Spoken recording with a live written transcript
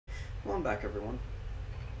Well, I'm back, everyone.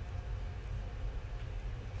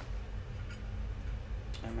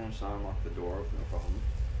 I managed to unlock the door with no problem.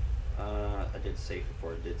 I did save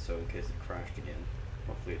before it did so in case it crashed again.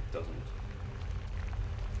 Hopefully it doesn't.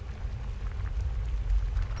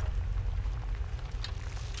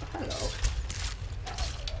 Oh, hello.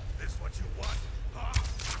 This what you want? Huh?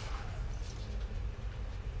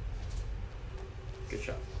 Good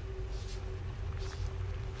shot.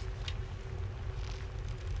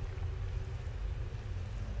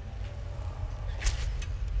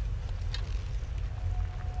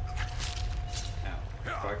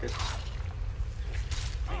 Focus.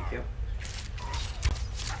 Thank you.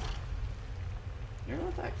 You're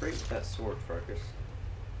not that great with that sword, Focus.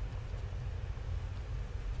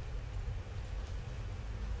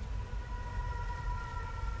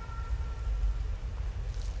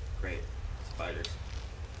 Great. Spiders.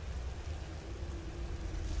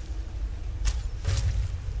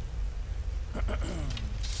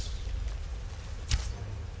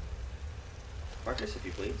 Focus, if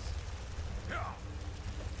you please.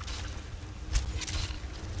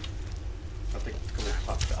 I'll take a couple of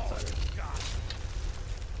pop shots at it.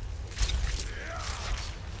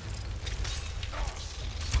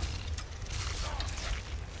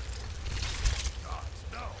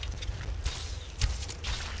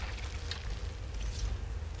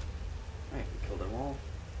 Alright, we killed them all.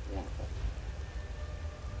 Wonderful.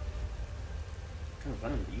 What kind of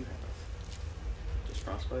venom do you have? Just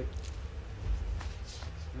frostbite?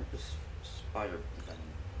 Or just spider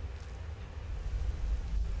venom?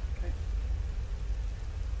 Okay.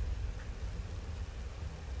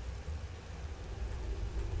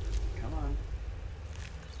 Come on.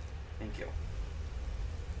 Thank you.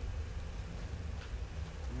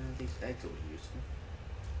 These eggs will be useful.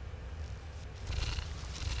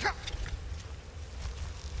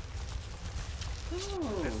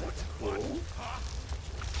 Oh, that's cool.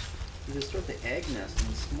 You destroy the egg nest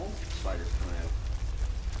and small spiders come out.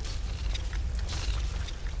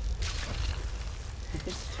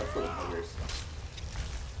 Tough little buggers.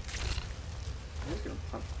 I'm just gonna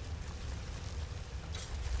pump.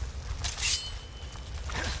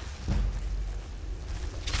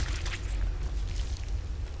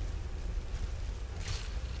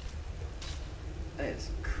 That is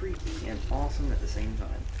creepy and awesome at the same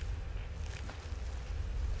time.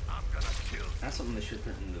 That's something they should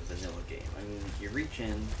put in the vanilla game. I mean, you reach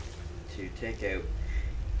in to take out.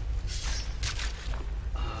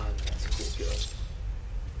 Ah, that's cool. Good.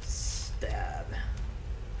 Stab.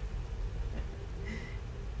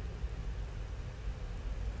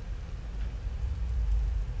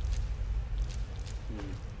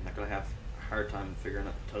 Not gonna have a hard time figuring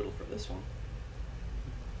out the total for this one.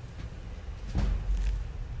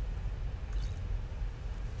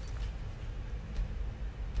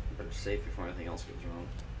 Better save before anything else goes wrong.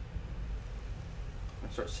 I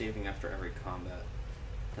start saving after every combat.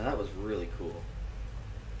 Now that was really cool.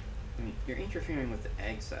 I mean, you're interfering with the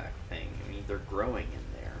egg sac thing. I mean, they're growing in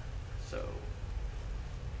there, so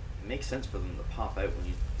it makes sense for them to pop out when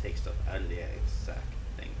you take stuff out of the egg sac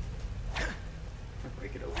thing.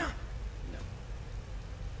 Break it open. No.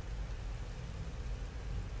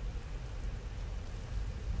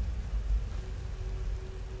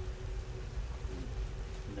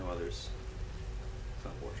 No others. It's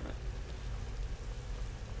unfortunate.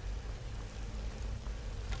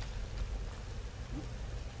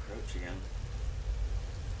 Crouch again.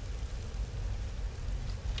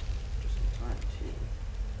 Just in time too.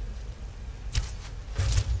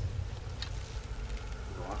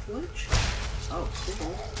 Rock ledge? Oh,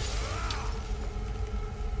 cool.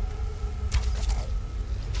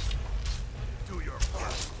 Do your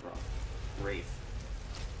part. Wraith.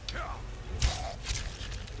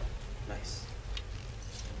 Nice.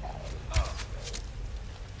 I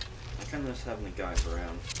kind of miss having the guys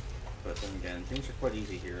around, but then again, things are quite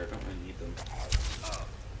easy here. I don't really need them.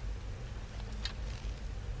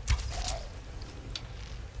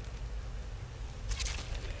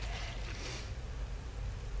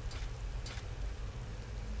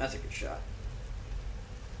 That's a good shot.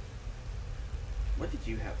 What did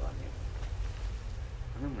you have on you?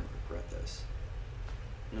 I'm gonna regret this.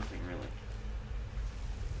 Nothing really.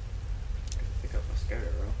 Pick up my scout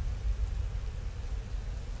arrow.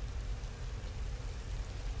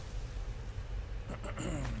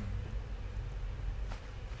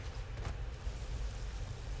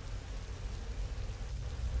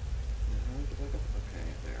 Okay,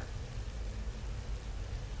 there.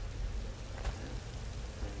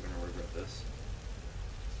 I'm gonna regret this.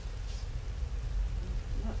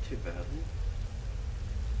 Not too badly.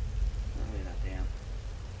 Not really that damp.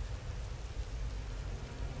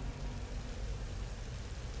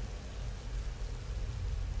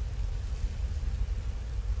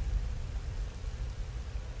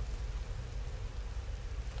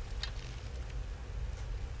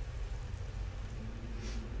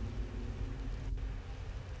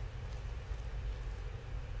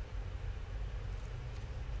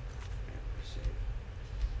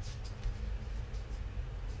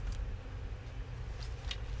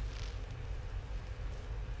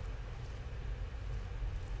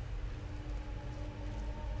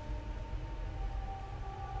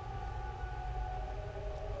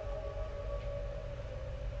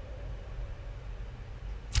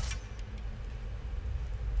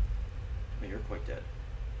 you're quite dead.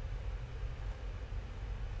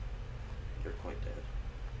 You're quite dead.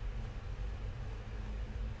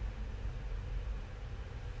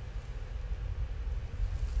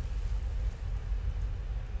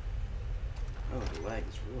 Oh, the lag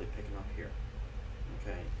is really picking up here.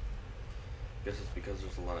 Okay. Guess it's because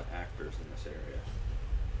there's a lot of actors in this area.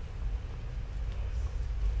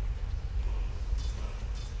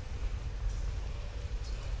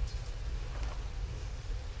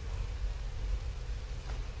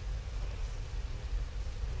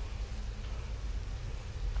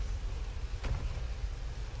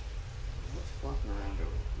 What's flopping around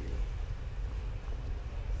over here?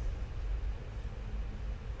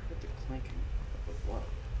 I heard the clanking of the water.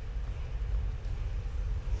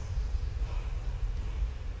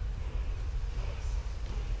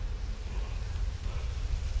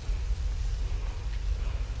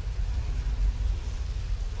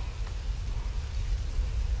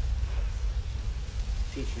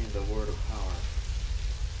 Teach me the word of power.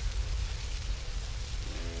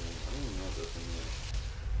 I don't even know what this thing is.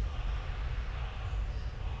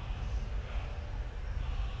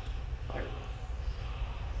 Fire.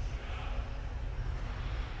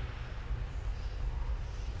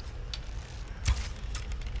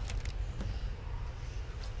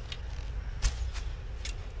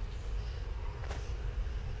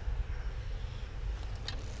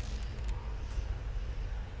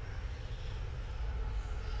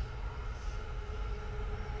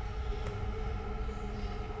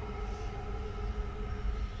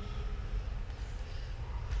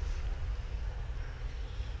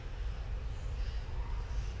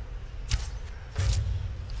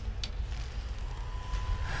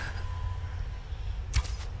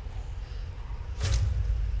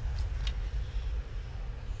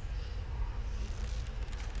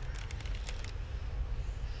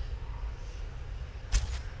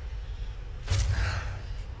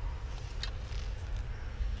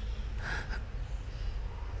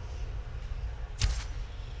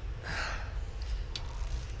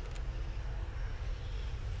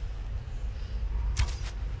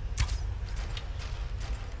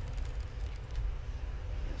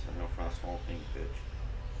 Small pink bitch.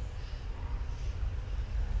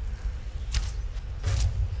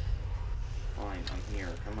 Fine, I'm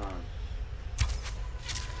here. Come on.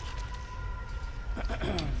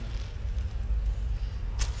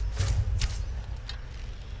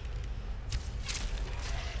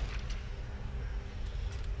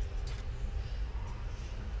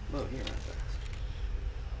 Oh, here, I'm fast.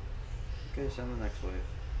 Okay, send the next wave.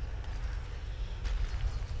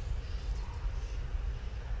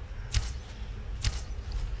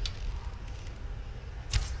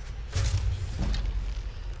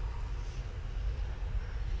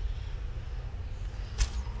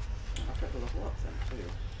 Level up then too.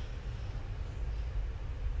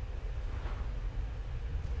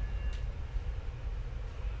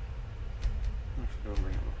 I should go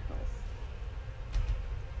bring up my health.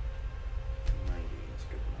 90 is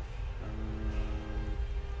good enough.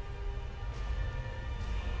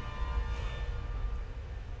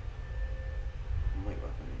 Light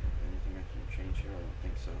weapon. Anything I can change here? I don't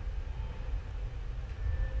think so.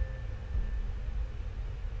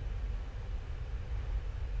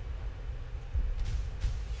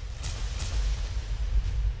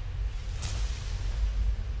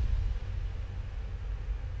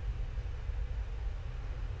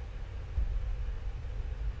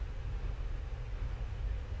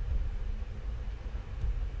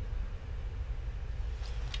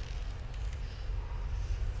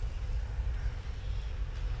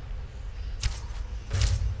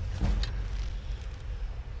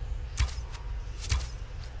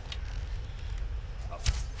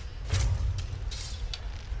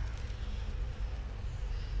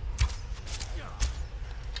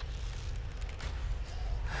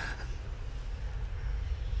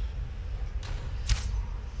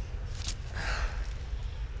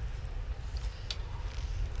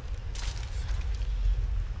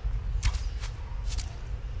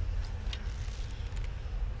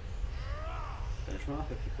 Finish him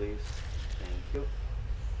off if you please. Thank you.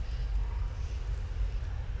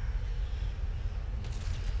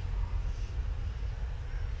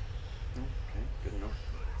 Okay, good enough.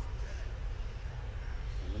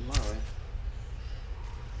 Send him my way.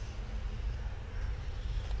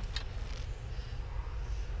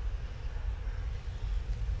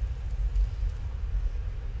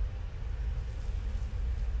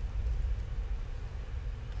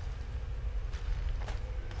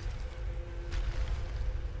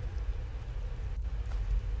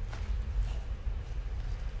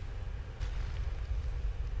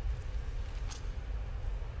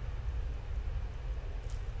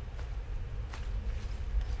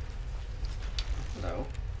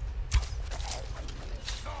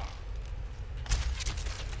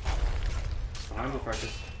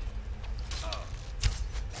 Farkas.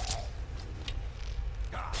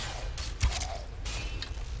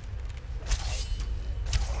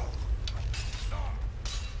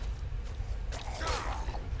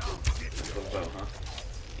 Let's go bow, huh?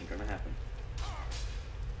 Ain't gonna happen.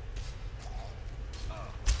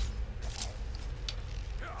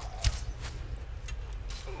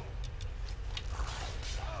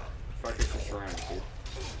 Farkas is surrounded, dude.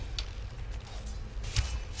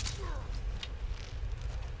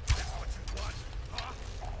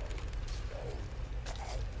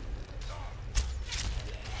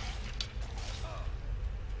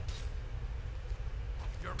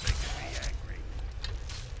 You're making me angry.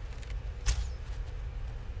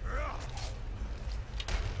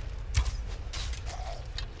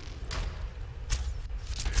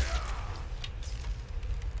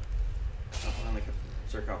 Up on the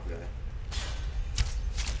sarcophagus.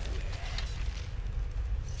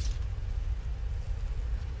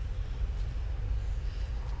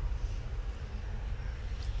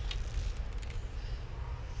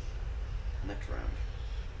 Next round.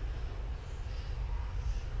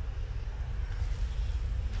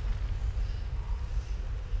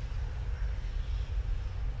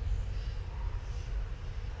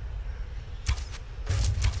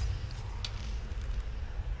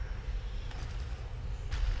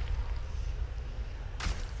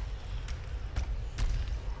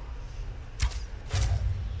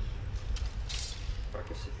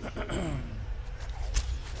 Farkas, if you can.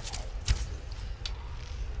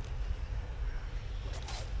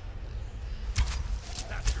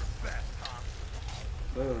 That's your best, huh?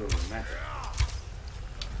 Boom, magic.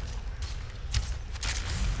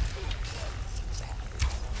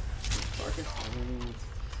 Farkas,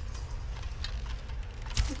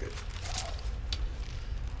 we're good.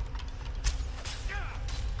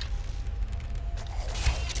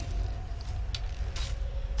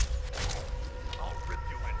 I'll rip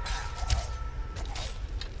you in half.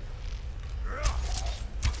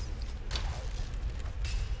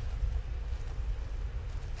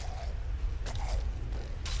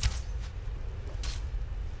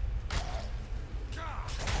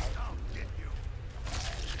 I'll get you.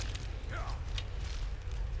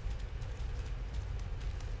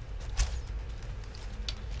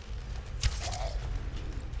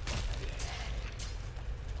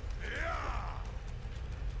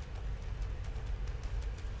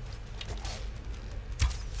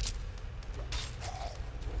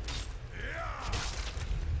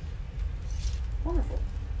 Wonderful.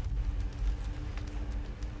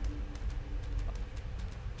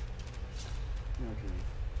 Okay.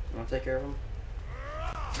 You want to take care of him?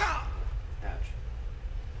 Ouch.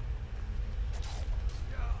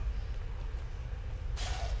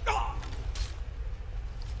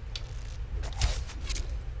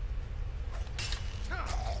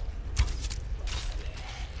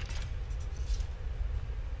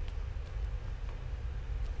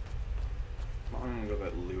 I'm gonna go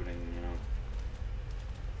about looting, you know.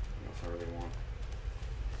 That's what I really want.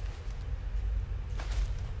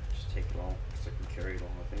 Just take it all, because I can carry it all,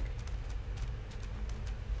 I think.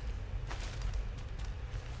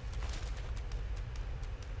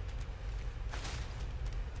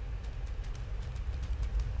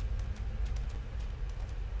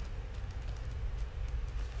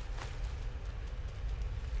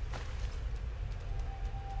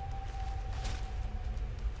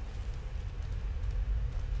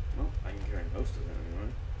 Well, I can carry most of them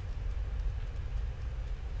anyway.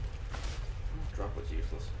 Drop was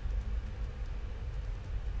useless.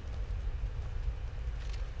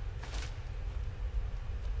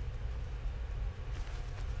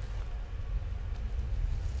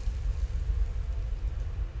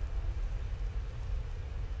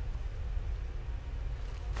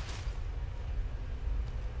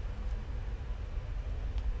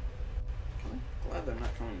 Okay. Glad they're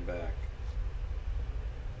not coming back.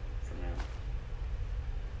 For now.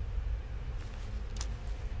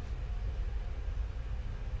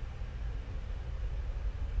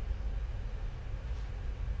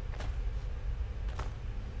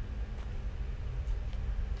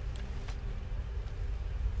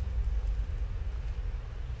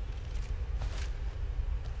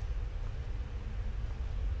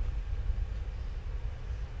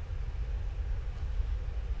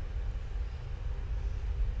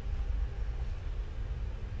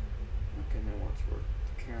 Okay, now what's worth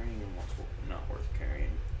carrying and what's not worth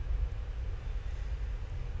carrying.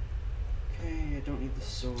 Okay, I don't need the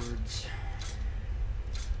swords.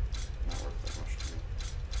 Not worth that much to me.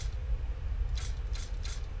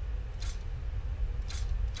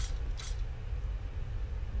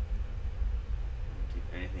 Keep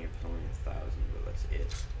anything if it's only 1,000, but that's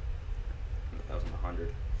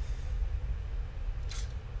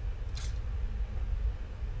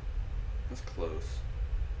That's close.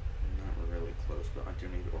 Not really close, but I do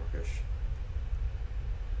need Orcish.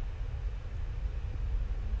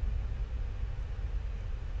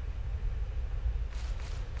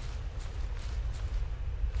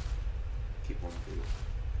 Keep one food.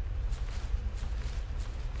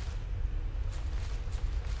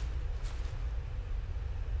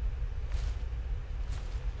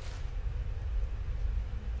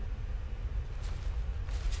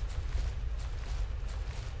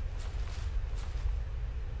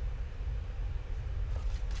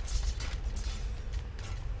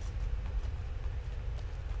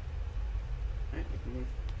 Alright, we can leave.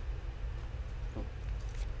 Oh.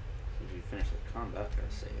 As soon as we finish the combat, gotta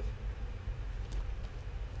save.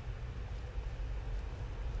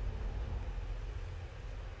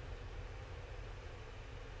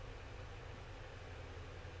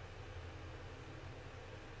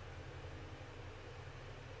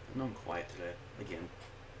 I know I'm quiet today, again.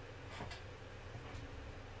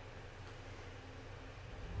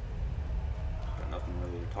 Got nothing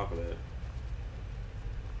really to talk about.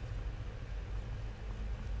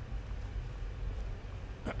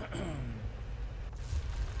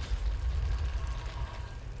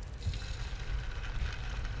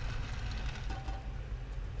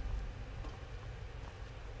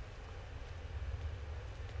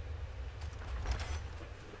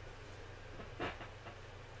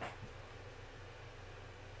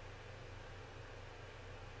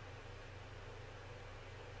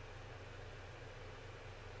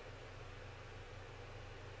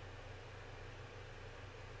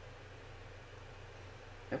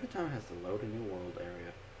 Every time it has to load a new world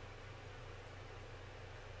area.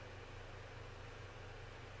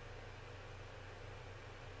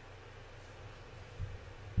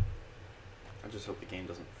 I just hope the game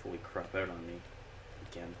doesn't fully crap out on me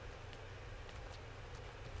again.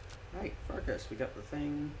 Right, Farkas, we got the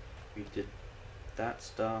thing, we did that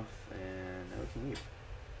stuff, and now we can leave.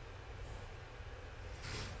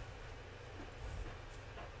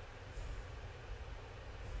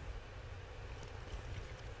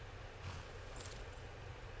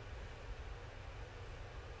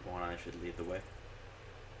 I should lead the way.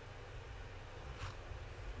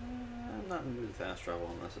 I'm not in the mood to fast travel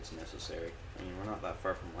unless it's necessary. I mean, we're not that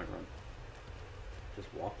far from Whiterun. Just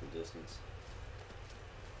walk the distance.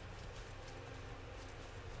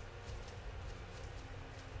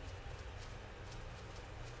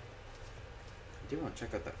 I do want to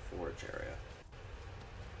check out that forge area.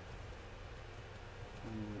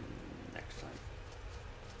 Next time.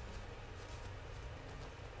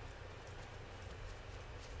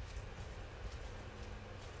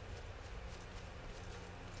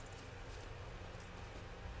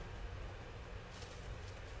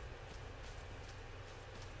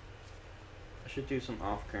 I should do some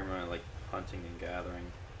off-camera, like, hunting and gathering.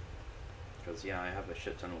 Because, yeah, I have a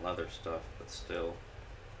shit ton of leather stuff, but still.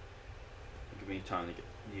 Give me time to get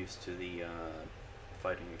used to the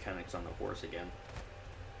fighting mechanics on the horse again.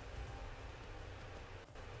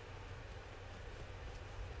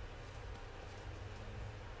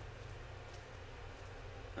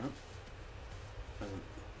 Oh.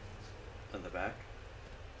 At the back?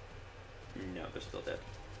 No, they're still dead.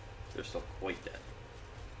 They're still quite dead.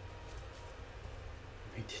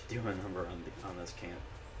 We did do a number on this camp.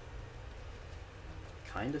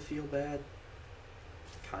 Kind of feel bad.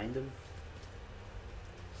 Kind of.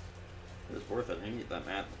 It was worth it. I needed that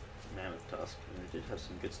mammoth tusk, and they did have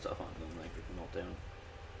some good stuff on them that I could melt down.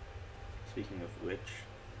 Speaking of which,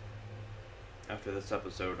 after this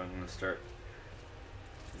episode, I'm going to start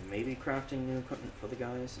maybe crafting new equipment for the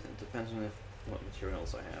guys. It depends on what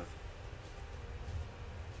materials I have.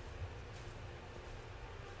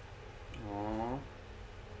 Aww.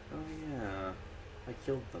 Oh yeah, I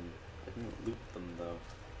killed them. I didn't loot them though.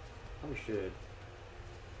 I should.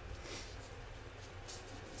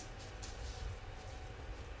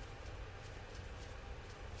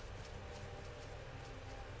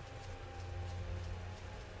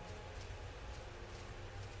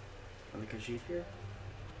 Are the Khajiit here?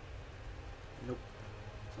 Nope.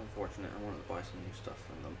 It's unfortunate. I wanted to buy some new stuff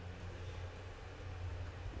from them.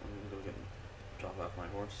 I'm gonna go drop off my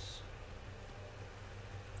horse.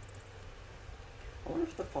 I wonder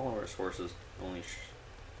if the followers' horses only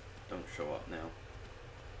don't show up now.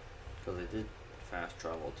 Because they did fast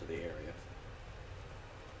travel to the area.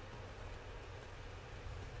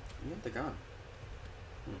 Yeah, they're gone.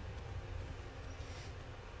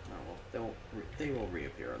 Oh well, they will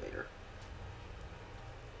reappear later.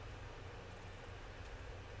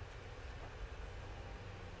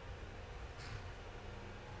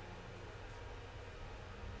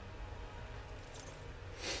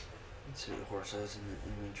 Let's see, the horses in the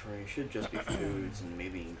inventory. Should just be foods and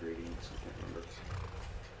maybe ingredients. I can't remember.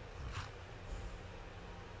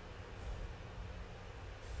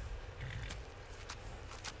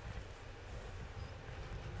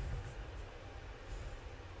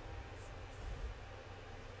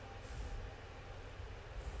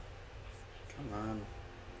 Come on.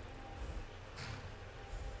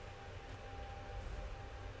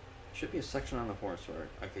 Should be a section on the horse where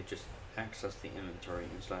I could just access the inventory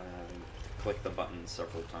instead of having to click the button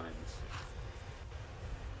several times.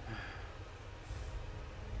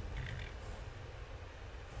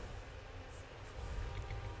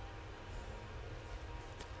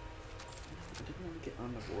 I didn't want to get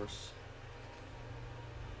on the horse.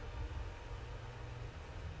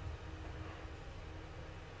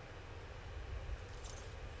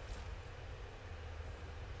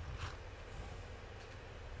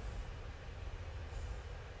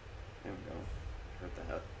 There we go. Heard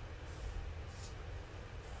that.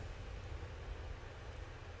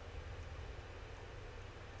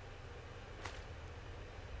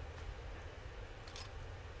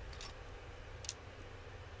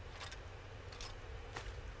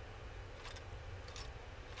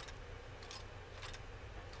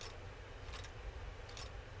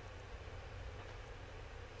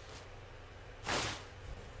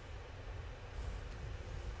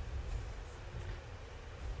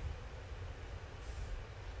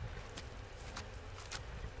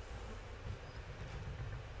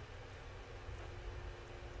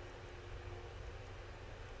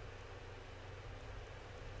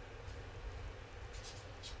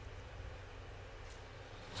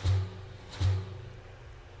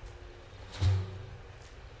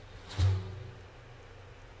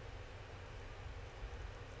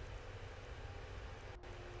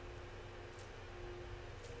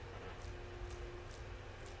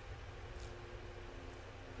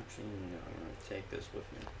 Actually, no, I'm going to take this with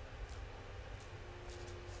me.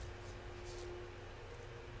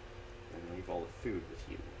 And leave all the food with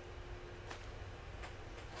you.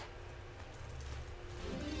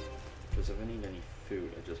 Because if I need any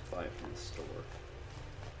food, I just buy it from the store.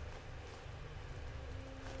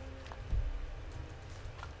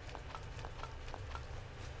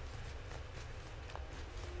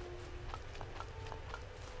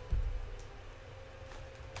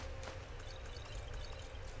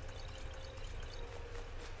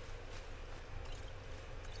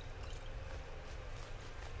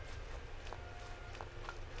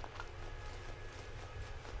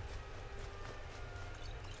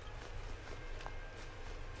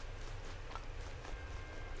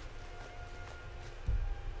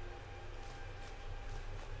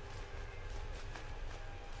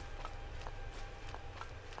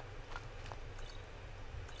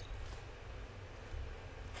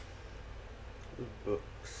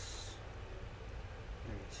 Books,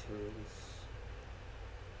 materials,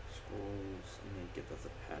 scrolls, and then get that to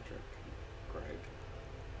Patrick and Greg.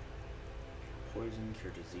 Poison,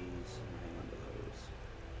 cure disease, I'm gonna hang on to those.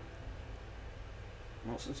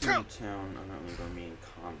 Well, since I'm in town, I'm not really going to be in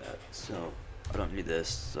combat, so I don't need this,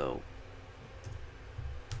 so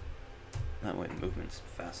that way movement's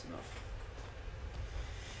fast enough.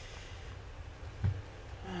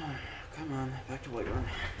 Come on, back to Whiterun.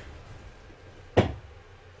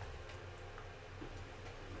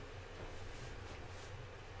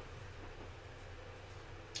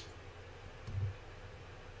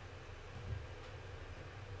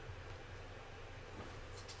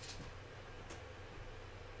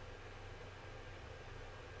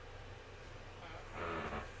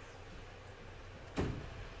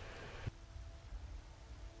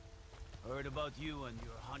 Heard about you and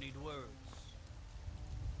your honeyed words.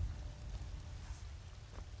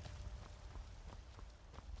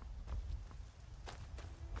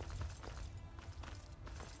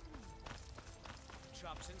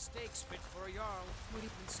 Chops and steaks fit for a jarl. Would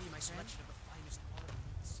even see my selection of the finest quality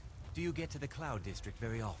meats. Do you get to the Cloud District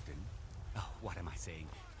very often? Oh, what am I saying?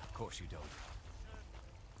 Of course you don't.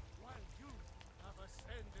 While you have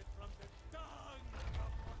ascended from the dung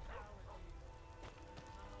of mortality,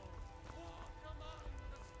 now walk among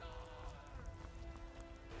the stars.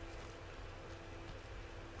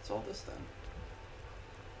 What's all this then?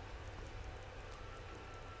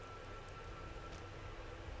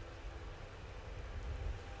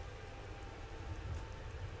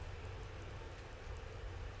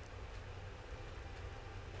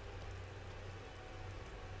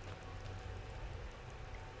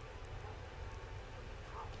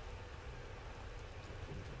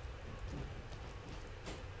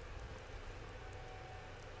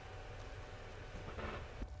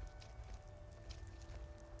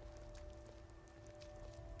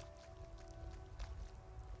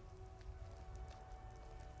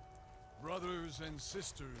 Brothers and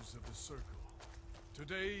sisters of the Circle,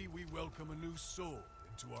 today we welcome a new soul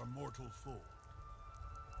into our mortal fold.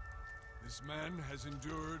 This man has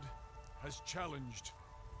endured, has challenged,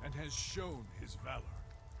 and has shown his valor.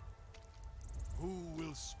 Who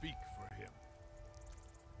will speak for him?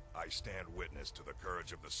 I stand witness to the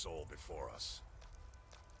courage of the soul before us.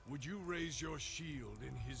 Would you raise your shield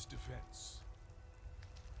in his defense?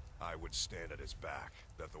 I would stand at his back,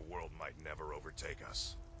 that the world might never overtake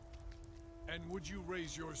us. And would you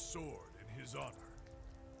raise your sword in his honor?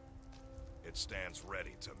 It stands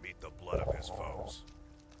ready to meet the blood of his foes.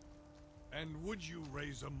 And would you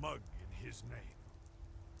raise a mug in his name?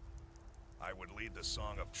 I would lead the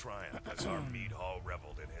Song of Triumph as our mead hall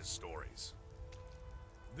reveled in his stories.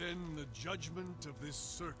 Then the judgment of this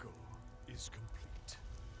circle is complete.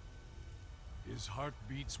 His heart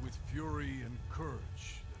beats with fury and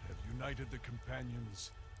courage that have united the companions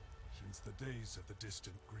since the days of the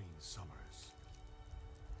distant green summers.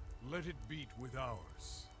 Let it beat with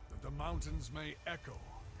ours, that the mountains may echo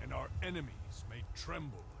and our enemies may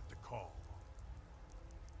tremble at the call.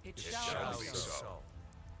 It shall be so.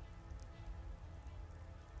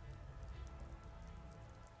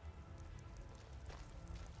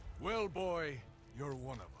 Well, boy, you're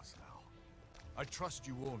one of us now. I trust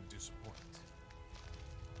you won't disappoint.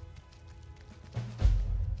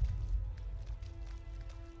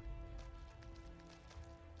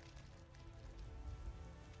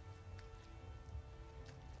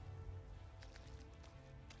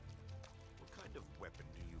 What kind of weapon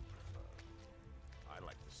do you prefer? I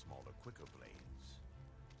like the smaller, quicker blades.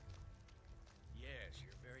 Yes,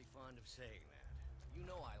 you're very fond of saying that. You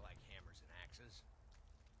know I like hammers and axes.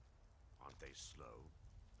 Aren't they slow?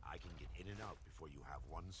 I can get in and out before you have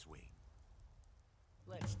one swing.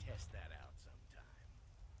 Let's test that out sometime.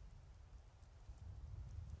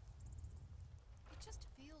 It just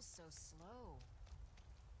feels so slow.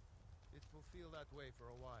 It will feel that way for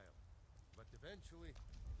a while, but eventually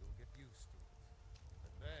you'll get used to it.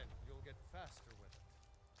 And then you'll get faster with it.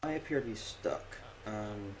 I appear to be stuck. Oh,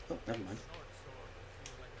 never mind. Short sword will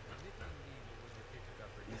feel like a knitting needle when you pick it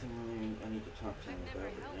up again. Nothing really I need to talk to him I've never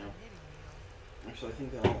about right held a now. knitting needle. Actually, I think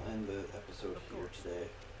that'll end the episode here today.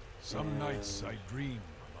 Some nights I dream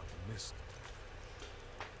about the mist.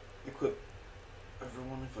 Equip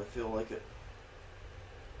everyone if I feel like it.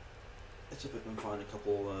 Let's see if I can find a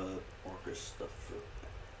couple orcish stuff for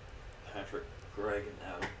Patrick, Greg, and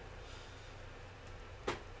Adam.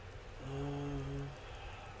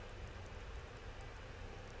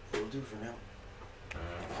 That'll do for now.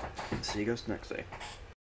 See you guys next day.